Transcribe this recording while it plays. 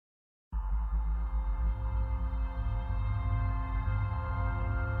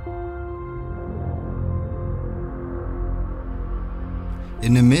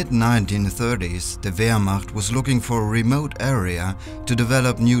In the mid-1930s, the Wehrmacht was looking for a remote area to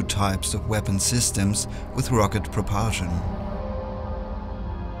develop new types of weapon systems with rocket propulsion.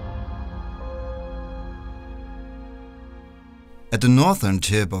 At the northern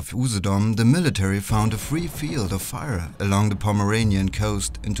tip of Usedom, the military found a free field of fire along the Pomeranian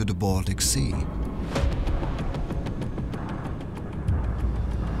coast into the Baltic Sea.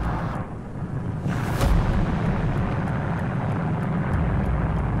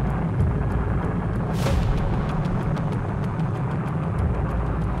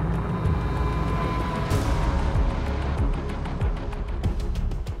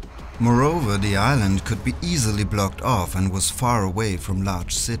 Moreover, the island could be easily blocked off and was far away from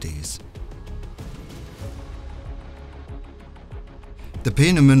large cities. The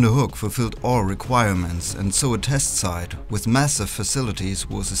Peenemünde hook fulfilled all requirements, and so a test site with massive facilities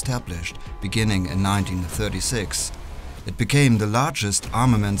was established, beginning in 1936. It became the largest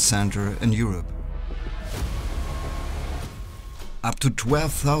armament center in Europe. Up to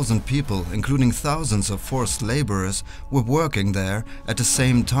 12,000 people, including thousands of forced laborers, were working there at the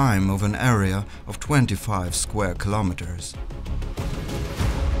same time over an area of 25 square kilometers.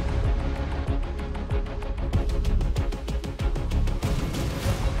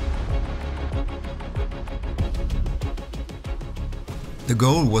 The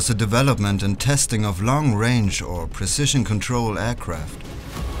goal was the development and testing of long-range or precision-control aircraft.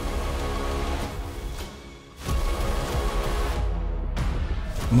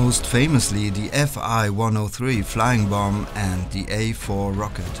 Most famously the Fi-103 flying bomb and the A-4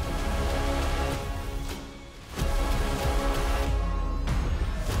 rocket.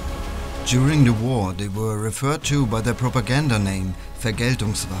 During the war they were referred to by their propaganda name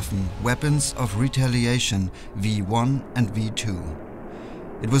Vergeltungswaffen, weapons of retaliation V1 and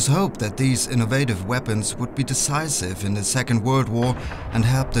V2. It was hoped that these innovative weapons would be decisive in the Second World War and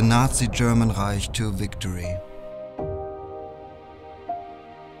help the Nazi German Reich to victory.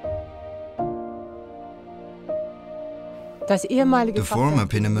 The former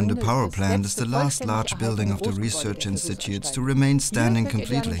Peenemünde power plant is the last large building of the research institutes to remain standing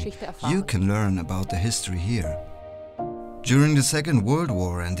completely. You can learn about the history here. During the Second World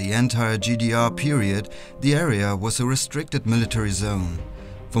War and the entire GDR period, the area was a restricted military zone.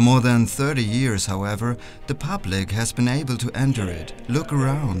 For more than 30 years, however, the public has been able to enter it, look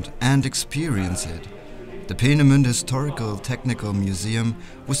around and experience it. The Peenemünde Historisch-Technisches Museum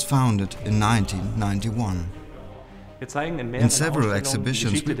was founded in 1991. In several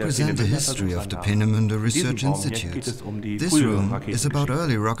exhibitions we present the history of the Peenemünde Research Institutes. This room is about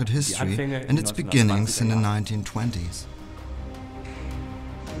early rocket history and its beginnings in the 1920s.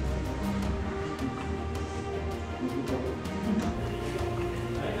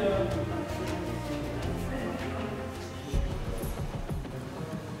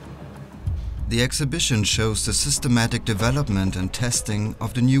 The exhibition shows the systematic development and testing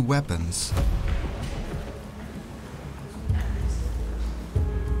of the new weapons.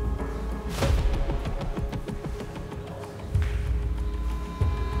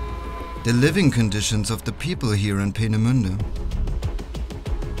 The living conditions of the people here in Peenemünde.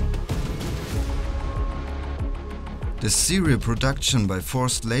 The serial production by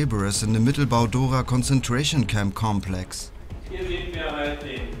forced laborers in the Mittelbau-Dora concentration camp complex. Hier sehen wir halt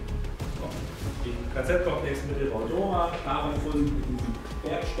den KZ-Komplex Mittelbau-Dora, darin mit diesen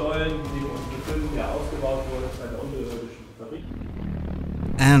Bergstollen, die wir uns befinden, der ausgebaut wurde zu einer unterirdischen Fabrik.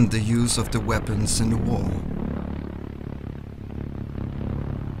 And the use of the weapons in the war.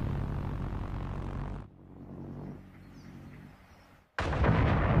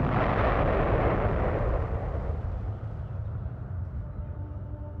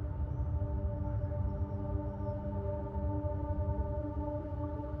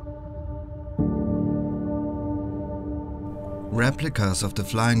 Replicas of the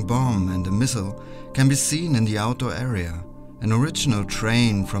flying bomb and the missile can be seen in the outdoor area. An original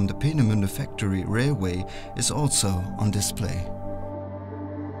train from the Peenemünde factory railway is also on display.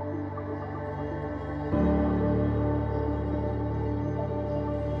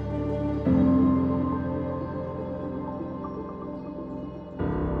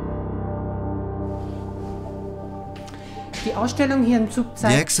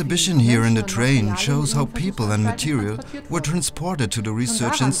 The exhibition here in the train shows how people and material were transported to the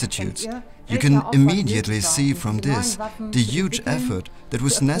research institutes. You can immediately see from this the huge effort that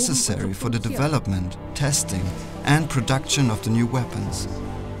was necessary for the development, testing and production of the new weapons.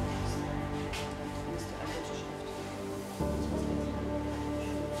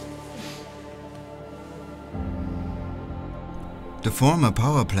 The former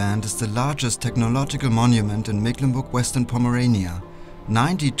power plant is the largest technological monument in Mecklenburg-Western Pomerania.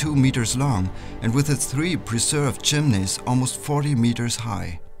 92 meters long, and with its 3 preserved chimneys almost 40 meters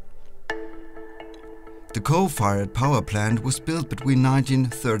high. The coal-fired power plant was built between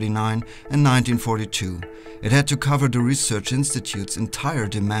 1939 and 1942. It had to cover the research institute's entire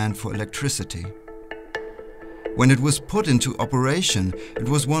demand for electricity. When it was put into operation, it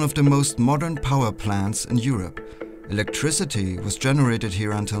was one of the most modern power plants in Europe. Electricity was generated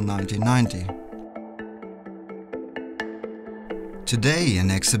here until 1990. Today,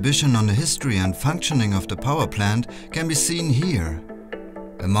 an exhibition on the history and functioning of the power plant can be seen here.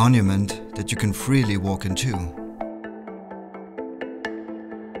 A monument that you can freely walk into.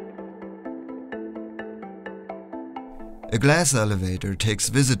 A glass elevator takes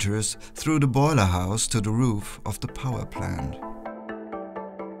visitors through the boiler house to the roof of the power plant.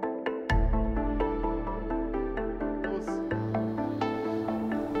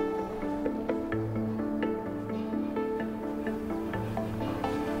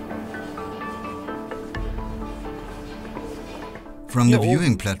 From the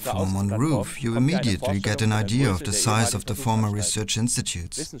viewing platform on the roof, you immediately get an idea of the size of the former research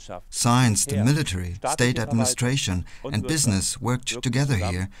institutes. Science, the military, state administration and business worked together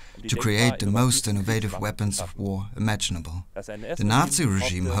here to create the most innovative weapons of war imaginable. The Nazi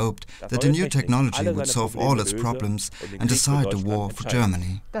regime hoped that the new technology would solve all its problems and decide the war for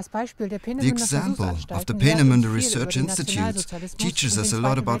Germany. The example of the Peenemünde Research Institute teaches us a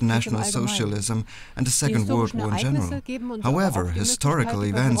lot about National Socialism and the Second World War in general. However, historical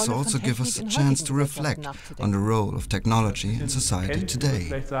events also give us a chance to reflect on the role of technology in society today.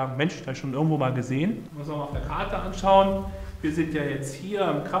 Mensch, das schon irgendwo mal gesehen. Muss man auf der Karte anschauen. Wir sind ja jetzt hier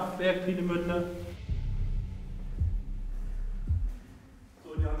am Kraftwerk Peenemünde.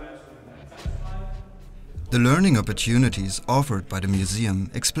 The learning opportunities offered by the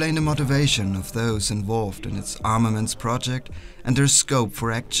museum explain the motivation of those involved in its armaments project and their scope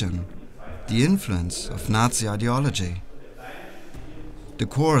for action, the influence of Nazi ideology, the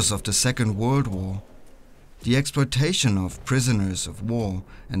course of the Second World War, the exploitation of prisoners of war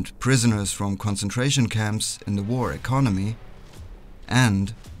and prisoners from concentration camps in the war economy,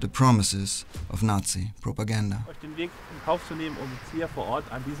 and the promises of Nazi propaganda.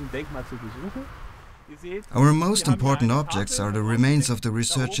 Our most important objects are the remains of the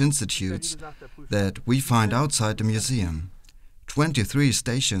research institutes that we find outside the museum. 23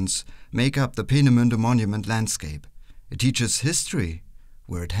 stations make up the Peenemünde monument landscape. It teaches history,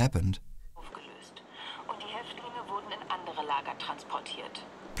 where it happened.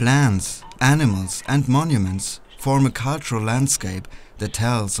 Plants, animals and monuments form a cultural landscape that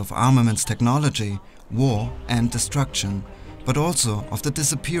tells of armaments technology, war and destruction, but also of the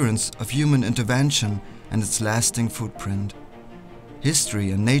disappearance of human intervention and its lasting footprint.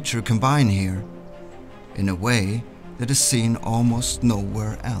 History and nature combine here, in a way that is seen almost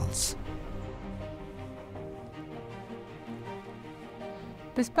nowhere else.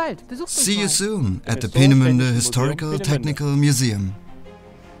 See you soon at the Peenemünde Historical-Technical Museum.